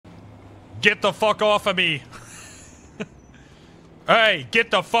Get the fuck off of me. Hey,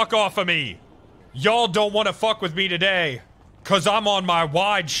 get the fuck off of me. Y'all don't want to fuck with me today. Cause I'm on my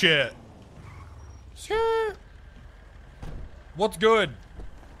wide shit. Sure. What's good?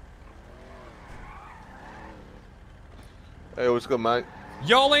 Hey, what's good, mate?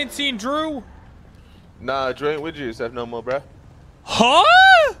 Y'all ain't seen Drew? Nah, Drew ain't with you, so no more, bruh.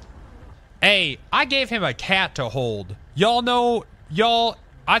 Huh? Hey, I gave him a cat to hold. Y'all know,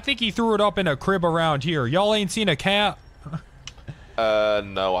 I think he threw it up in a crib around here. Y'all ain't seen a cat?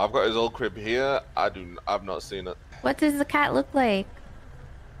 No, I've got his old crib here. I've not seen it. What does the cat look like?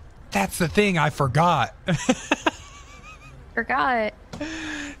 That's the thing, I forgot. Forgot.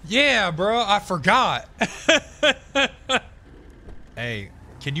 Yeah, bro, I forgot. Hey,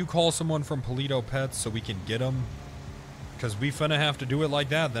 can you call someone from Polito Pets so we can get them? Because we finna have to do it like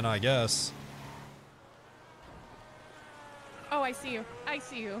that then, I guess. Oh, I see you. I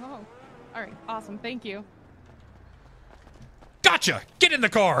see you. Oh, all right. Awesome. Thank you. Gotcha! Get in the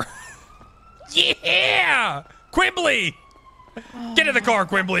car! Yeah! Quimbly! Get in the car,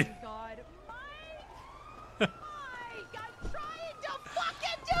 Quimbly!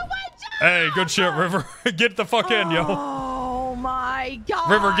 Hey, good shit, River. Get the fuck in, yo. Oh my god.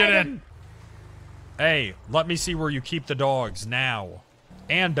 River, get in. Hey, let me see where you keep the dogs now.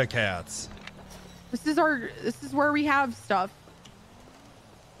 And the cats. This is where we have stuff.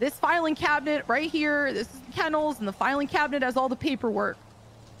 This filing cabinet right here, this is the kennels, and the filing cabinet has all the paperwork.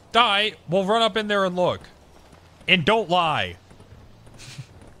 We'll run up in there and look. And don't lie.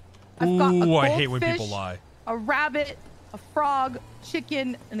 I've got a Ooh, I hate when goldfish, people lie. A rabbit, a frog,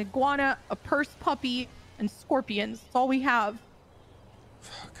 chicken, an iguana, a purse puppy, and scorpions. That's all we have.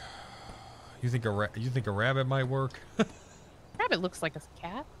 Fuck. You think a rabbit might work? Rabbit looks like a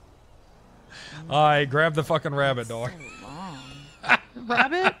cat. Alright, grab the fucking rabbit, dog. So long.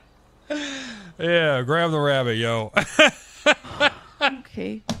 Rabbit? Yeah, grab the rabbit, yo.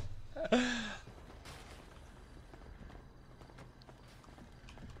 Okay.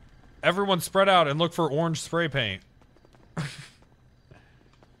 Everyone spread out and look for orange spray paint.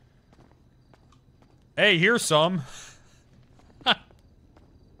 Hey, here's some.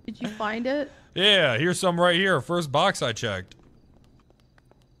 Did you find it? Yeah, here's some right here. First box I checked.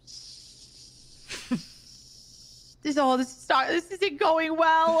 This isn't going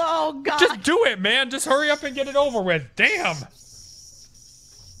well. Oh god. Just do it, man. Just hurry up and get it over with. Damn.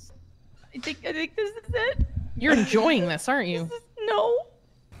 I think this is it. You're enjoying this, aren't you? No.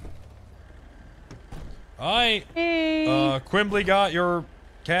 Alright. Hey. Quimbly got your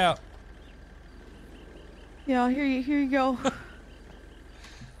cap. Yeah, here you go.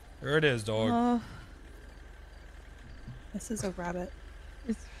 There it is, dog. This is a rabbit.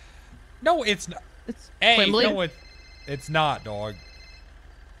 No, it's not. Hey, Quimbly? no, it's not, dog.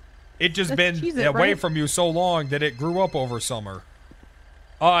 It just That's been Cheez-It, away right? from you so long that it grew up over summer.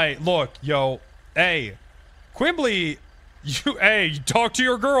 Alright, look, yo. Hey, Quimbly, hey, talk to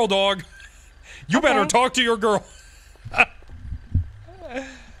your girl, dog. You better talk to your girl.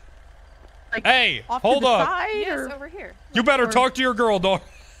 Like, hey, off hold to the up. Side, Yes, or, over here. You better or- talk to your girl, dog.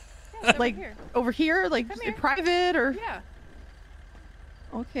 Yes, like over here, like Come in here. private, or Yeah.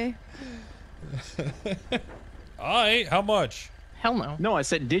 okay. Alright, how much? Hell no. No, I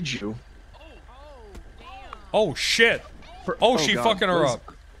said, did you? Oh, shit. For- Oh, she God, fucking her what is-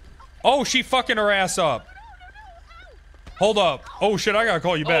 up. Oh, she fucking her ass up. Hold up. Oh, shit, I gotta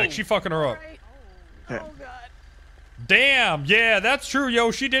call you back. She fucking her up. Okay. Oh god. Damn, yeah, that's true,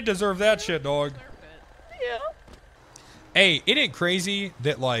 yo. She did deserve that shit, dog. Yeah. Hey, isn't it crazy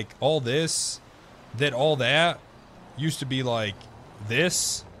that, like, all this, that all that used to be, like,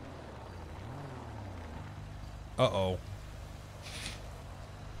 this? Uh-oh.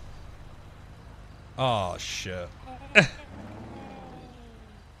 Oh, shit.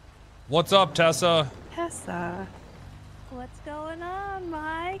 What's up, Tessa? Tessa. What's going on,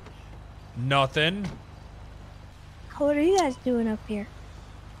 Mike? Nothing. What are you guys doing up here?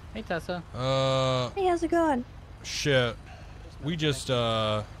 Hey, Tessa. Hey, how's it going? Shit. We just,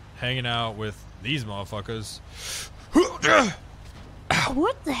 hanging out with these motherfuckers.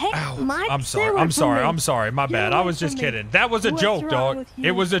 What the heck, Ow. Mike? I'm Stay sorry, away I'm from sorry, me. I'm sorry. My Get bad. I away was just from me. kidding. That was a What's joke, wrong dog. with It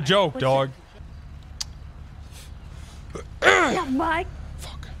you? was a joke, What's dog. Yeah, Mike.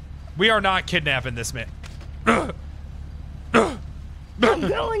 Fuck. We are not kidnapping this man. I'm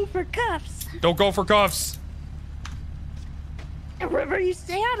going for cuffs. Don't go for cuffs. River, you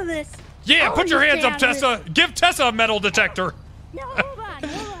stay out of this. Yeah, Oh, put your you hands stay up, out of Tessa. Give Tessa a metal detector. No, hold on,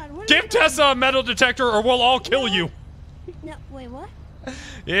 hold on. What are Give you doing? Tessa a metal detector or we'll all kill you. No, wait, what?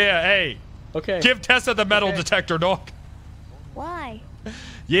 Yeah, hey. Okay. Give Tessa the metal detector, dog. Why?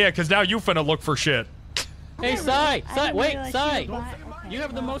 Yeah, because now you finna look for shit. Hey, Sai! I Sai! didn't Wait, realize Sai! you were black. Okay, You have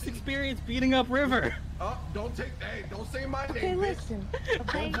the well, most experience beating up River. Don't say my Okay, name, bitch. listen.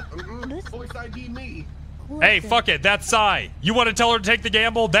 Okay, listen. Voice ID me. Hey, listen. fuck it. That's Sai. You want to tell her to take the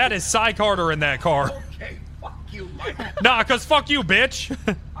gamble? That is Sai Carter in that car. Okay, fuck you, Mike. Nah, because fuck you, bitch.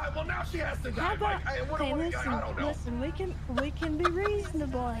 Well, now she has to How die, about? Mike. Okay, I listen. We can be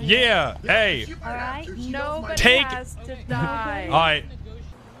reasonable here. Yeah. Hey. All right. Nobody Take- has to die. All right.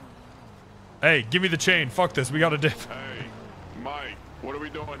 Hey, give me the chain. Fuck this. We got to dip. Hey, Mike, what are we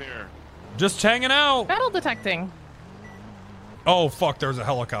doing here? Just hanging out. Battle detecting. Oh, fuck. There's a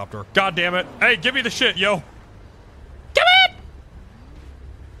helicopter. God damn it. Hey, give me the shit, yo.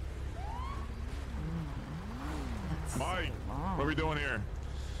 Mike, what are we doing here?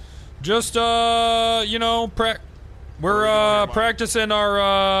 Just, you know, we're practicing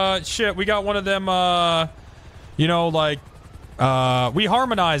our, shit. We got one of them, you know, like, we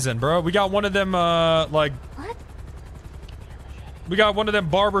harmonizing, bro. We got one of them, like, What? we got one of them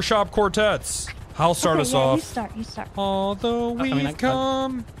barbershop quartets. I'll start Okay, us yeah, off. You start. Although we've mean,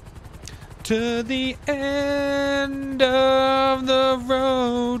 come to the end of the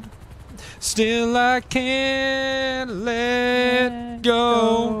road, still I can't let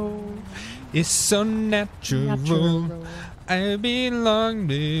go. It's so natural. I belong,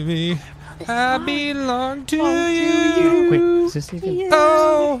 baby. I belong to you. Wait, is this even?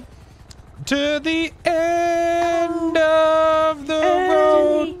 Oh, to the end of the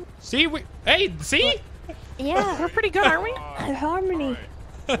road. See, hey, see? Yeah. We're pretty good, aren't we? Harmony.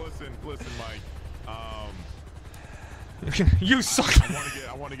 Listen, Mike. You suck.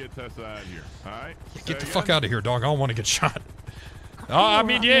 I want to get Tessa out of here. All right? Get the fuck out of here, dog. I don't want to get shot. I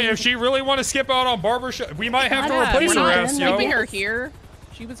mean, yeah, if she really want to skip out on barbershop, we might have to Yeah, replace we're her not ass, gonna yo. make Keeping her here.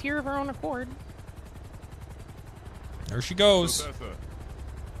 She was here of her own accord. There she goes. Tessa.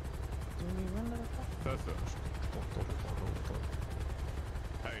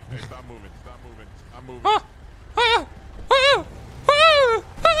 Hey, stop moving. I'm moving. Ah! Ah! Ah! Ah!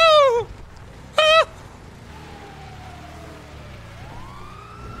 Ah! Ah!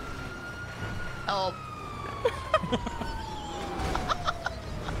 Help.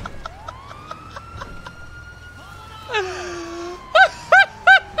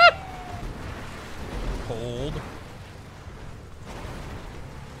 Hold.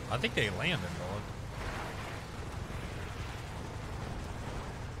 I think they landed, dog.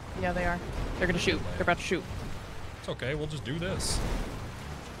 Yeah, they are. They're gonna shoot. They're about to shoot. It's okay. We'll just do this.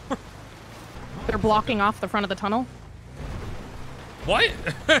 They're blocking off the front of the tunnel. What?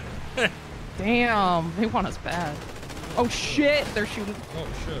 Damn, they want us bad. Oh shit, they're shooting. Oh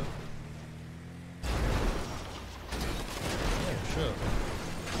shit. Oh shit.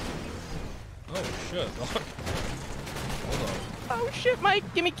 Oh shit, dog. Hold on. Oh shit, Mike,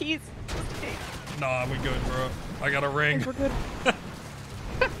 give me keys. Nah, we good, bro. I got a ring. We're good.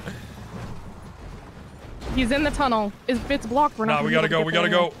 He's in the tunnel. If it's blocked, we're not. Nah, we gonna gotta be go. able We to gotta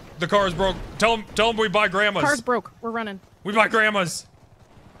get go. The car's broke. Tell him we buy grandma's. there. Car's broke. We're running. We buy grandma's.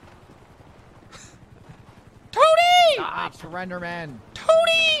 Tony! Stop! Surrender, man.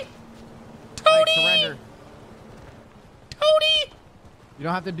 Tony! Mike, surrender. Tony! You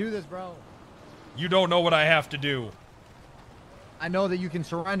don't have to do this, bro. You don't know what I have to do. I know that you can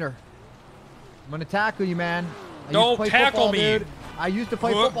surrender. I'm gonna tackle you, man. I Don't used to play tackle football, me. Dude. I used to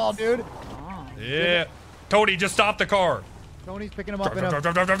play Whoop. football, dude. Yeah. Tony, just stop the car. Tony's picking him up in a... Drive,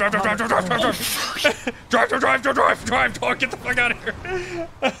 dog. Get the fuck out of here.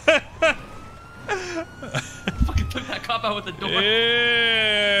 Fucking took that cop out with the door.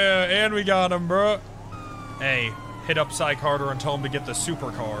 Yeah, and we got him, bro. Hey, hit up Psych Harder and tell him to get the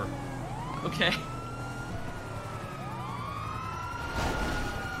supercar. Okay.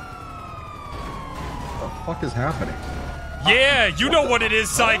 What the fuck is happening? Yeah, you know what it is,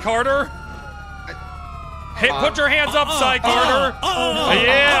 Psych Harder. Hey, put your hands up, Psych Harder.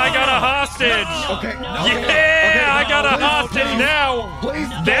 Yeah, I got a hostage. Okay. Yeah, I got a hostage now. Please.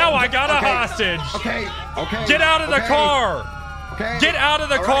 Now I got a hostage. Okay. Okay. Get out of the okay, car. Okay. Get out of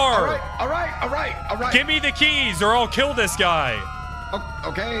the car. All right. Give me the keys or I'll kill this guy.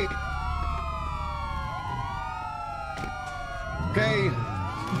 Okay. Okay.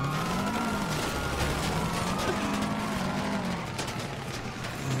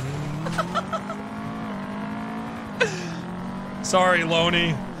 Sorry,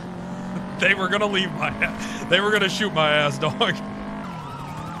 Loney. They were gonna leave my ass. They were gonna shoot my ass, dog.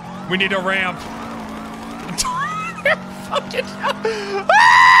 We need a ramp.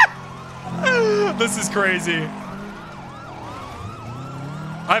 This is crazy.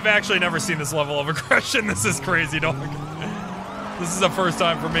 I've actually never seen this level of aggression. This is crazy, dog. This is the first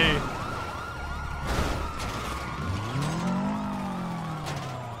time for me.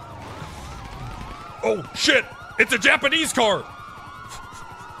 Oh, shit! It's a Japanese car!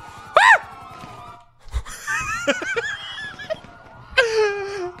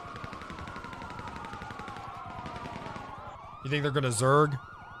 You think they're gonna zerg?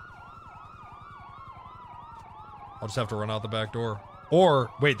 I'll just have to run out the back door. Or,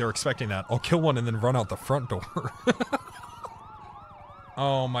 wait, they're expecting that. I'll kill one and then run out the front door.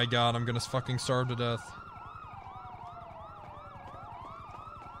 Oh my god, I'm gonna fucking starve to death.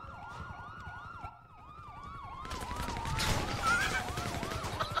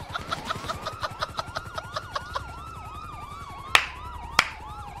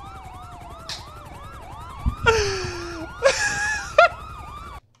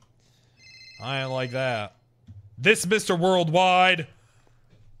 I ain't like that. This Mr. Worldwide.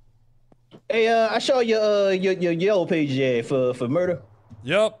 Hey, I saw your yellow page there for murder.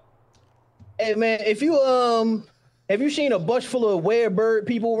 Yep. Hey man, if you have you seen a bunch full of werebird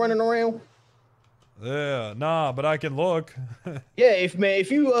people running around? Yeah, nah, but I can look. Yeah, if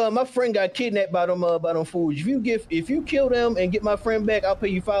you my friend got kidnapped by them fools. If you kill them and get my friend back, I'll pay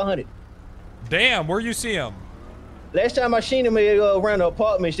you 500. Damn, where you see him? Last time I seen them around the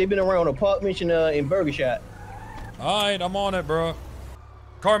apartments, they've been around apartments in Burger Shot. Alright, I'm on it, bro.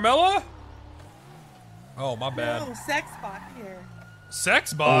 Carmela? Oh, my bad. No, sex bot here.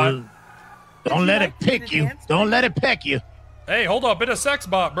 Sex bot? Don't let it pick you. Don't let it peck you. Hey, hold up. It's a sex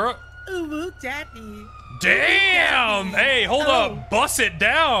bot, bro. Ooh, daddy. Damn! Ooh, daddy. Hey, hold up. Bust it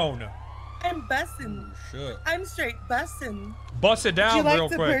down. I'm bussin'. Shit. I'm straight bussin'. Bust it down Would you real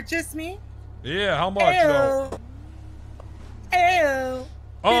like to quick. purchase me? Yeah, how much, though? Ew.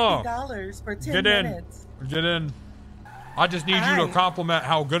 $50 for 10 Get in. minutes. Get in. I just need you to compliment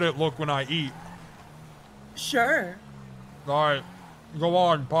how good it looked when I eat. Sure. Alright. Go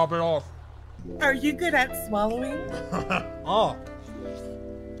on. Pop it off. Are you good at swallowing? Oh.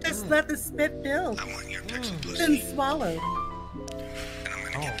 Just let the spit build. Then swallow.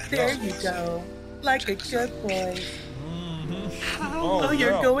 There you go. Like a good boy. Oh,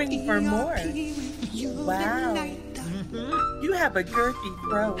 you're yeah. going for more. Wow. You have a girthy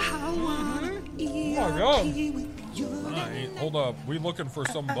throat. Oh my god. Alright, hold up. We looking for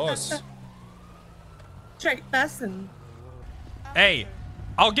some bus. Straight bussin'. Hey,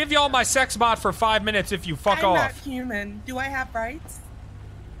 I'll give y'all my sex bot for 5 minutes if you fuck I'm off. not human. Do I have rights?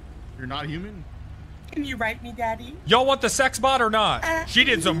 You're not human? Can you write me, Daddy? Y'all want the sex bot or not? She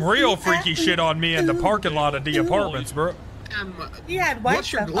did some real freaky shit on me in the parking lot of the apartments, bro. He had white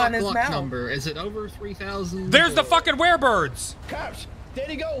What's your stuff on his Glock mouth. number? Is it over 3,000? There's the fucking werebirds. Cops,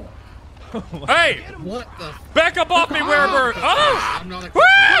 there you go. Hey, What the? back up off me, werebird. Oh! I'm not a. Woo!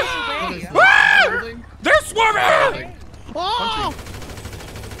 What is Woo! this? They're swarming! Oh!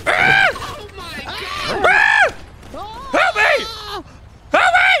 Oh my god! Help me!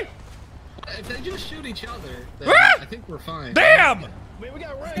 Help me! If they just shoot each other, then Ah! I think we're fine. Damn! Man, we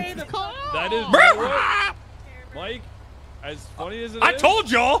got Hey, the That is Ah! Mike, as funny as it is, I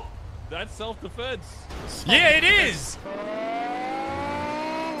told y'all! that's self-defense. Yeah, it is!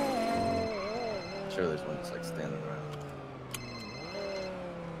 Sure, there's one just like standing around.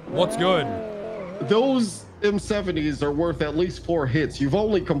 What's good? Those M70s are worth at least 4 hits. You've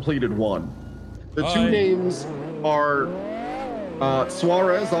only completed 1. The two names are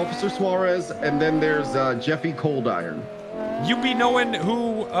Suarez, Officer Suarez, and then there's Jeffy Coldiron. You be knowing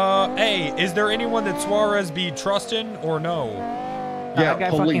who, hey, is there anyone that Suarez be trusting or no? Yeah, that guy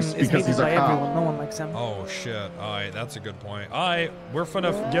police, fucking is because he's hated a by cop. everyone. No one likes him. Oh, shit. Alright, that's a good point. Alright, we're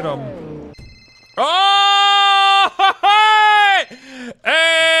finna get him. Oh!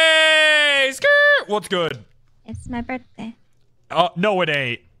 Hey! Skirt! What's good? It's my birthday. No, it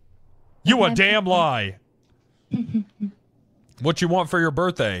ain't. You a damn lie. What you want for your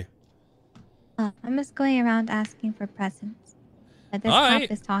birthday? I'm just going around asking for presents. But this Alright.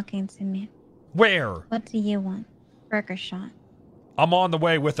 cop is talking to me. Where? What do you want? Burger shot. I'm on the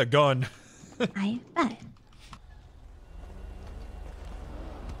way with a gun. I bet.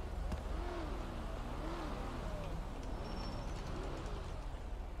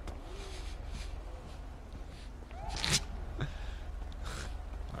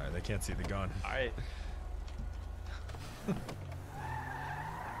 Alright, they can't see the gun. Alright.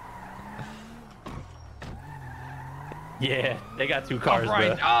 Yeah, they got 2 cars,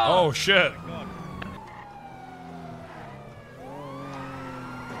 right. bro. Oh, shit.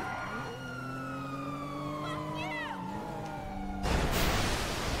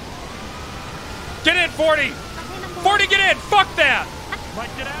 Get in, 40! 40, get in! Fuck that!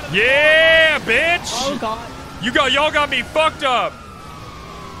 Yeah, bitch! Oh god. Y'all got me fucked up.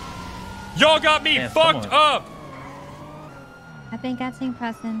 Y'all got me fucked up. I've been getting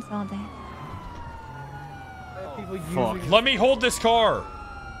presents all day. Fuck. Let me hold this car.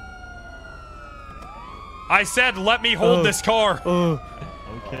 I said let me hold this car.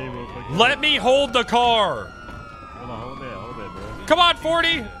 Okay, we'll Let me hold the car. Hold it, bro. Come on,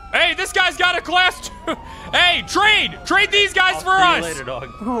 40. Hey, this guy's got a class 2. Hey, trade these guys for us. Later, dog.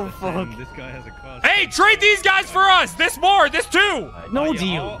 Oh, fuck. This guy has a class. Hey, trade these guys for us. This 2. No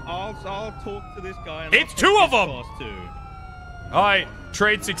deal. I'll talk to this guy. And It's I'll 2 take of his them. class too. All right,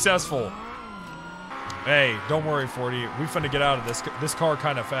 trade successful. Hey, don't worry, 40. We finna get out of this car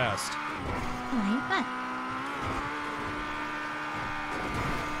kind of fast. Alright, but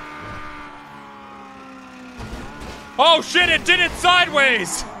Oh shit! It did it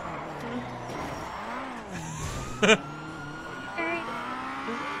sideways.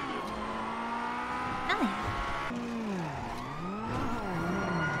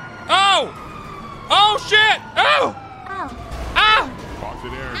 Oh! Oh shit! Oh! Ah! Box in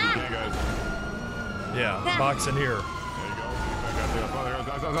here if you can, guys. Yeah, box in here. There you go.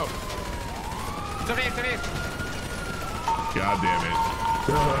 Go. God damn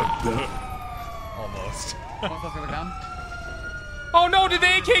it. Almost. Oh no, did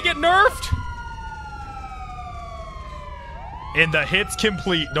the AK get nerfed? And the hit's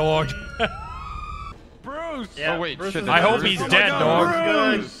complete, dog. Bruce! Yeah, oh, wait, Bruce shit. I hope he's dead,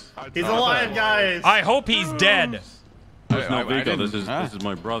 dog. Bruce. He's alive, guys. I hope he's dead. There's no I Vico. didn't- This is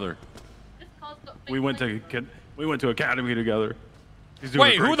my brother. We went to academy together. He's doing a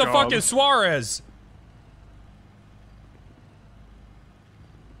Wait, who great the fuck job. is Suarez?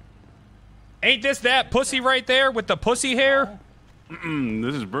 Ain't this that pussy right there with the pussy hair?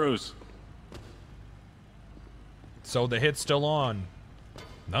 This is Bruce. So the hit's still on.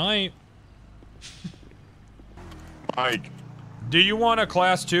 Night. Mike. Do you want a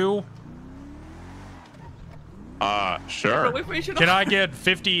class 2? Sure. Can I get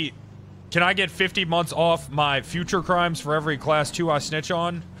 50? Can I get 50 months off my future crimes for every class 2 I snitch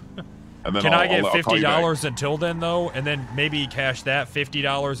on? And then Can I get I'll call you back. $50 until then though, and then maybe cash that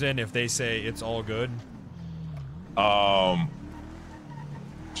 $50 in if they say it's all good?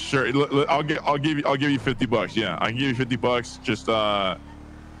 Sure. I'll give you $50. Yeah, I can give you $50. Just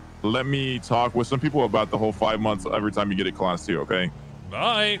let me talk with some people about the whole 5 months every time you get a class 2. Okay.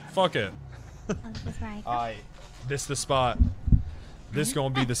 Alright, fuck it. right. This the spot. This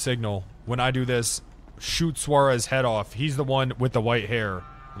gonna be the signal. When I do this, shoot Suarez's head off. He's the one with the white hair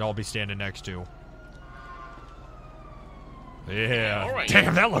that I'll be standing next to. Yeah. All right.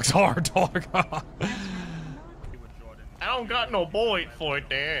 Damn, that looks hard, dog. I don't got no bullet for it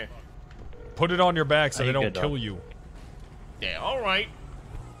there. Put it on your back so Are they you don't good, kill dog? you. Yeah, all right.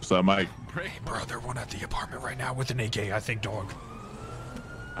 What's up, Mike? Hey, bro, they're one at the apartment right now with an AK, I think, dog.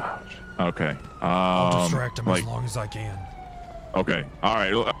 Okay. I'll distract them like, as long as I can. Okay. All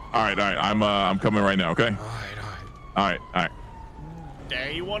right. I'm coming right now. Okay. All right.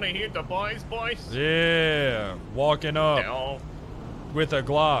 Dang, you want to hear the boys? Yeah, walking up No. with a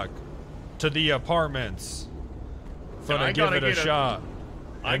Glock to the apartments. I Gonna give gotta it a get a- shot.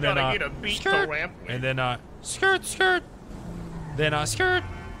 I And then gotta get a beat to skirt, ramp. and then I skirt. Then I skirt.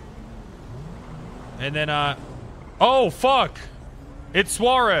 And then I. Oh fuck! It's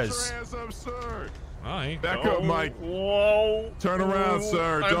Suarez. That's absurd. All right. Back up, Mike. Whoa. Turn around,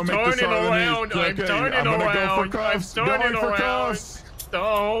 sir. I'm Don't make this turning harder than it around. is. I'm Okay, turning I'm gonna around. go for cuffs. I'm turning Going for around. cuffs.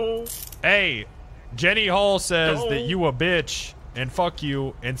 No. Hey, Jenny Hall says No. that you a bitch and fuck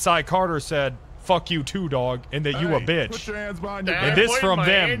you, and Cy Carter said fuck you too, dog, and that you a Hey, bitch. Put your hands behind your And back. this from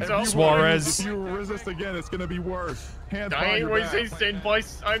them, Suarez. If you resist again, it's gonna be worse. Hands I behind ain't your back. resisting,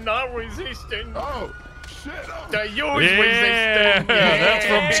 boys. I'm not resisting. Oh, shit. You Yeah, resisting. that's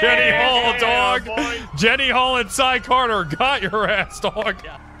from Jenny Hall, dog. boy. Jenny Hall and Cy Carter got your ass, dog.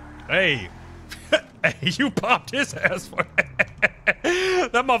 Hey. Hey, you popped his ass.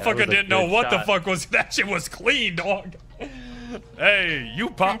 That motherfucker was a didn't know good what the shot. fuck was. That shit was clean, dog. Hey, you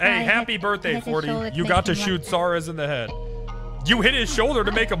pop. Hey, happy birthday, hit his 40. shoulder to You make got to him shoot look. Suarez in the head. You hit his shoulder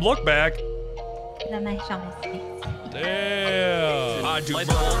to make him look back. Then I show my face. Yeah. I do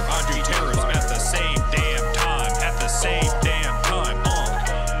terrorism at the same damn time. At the same damn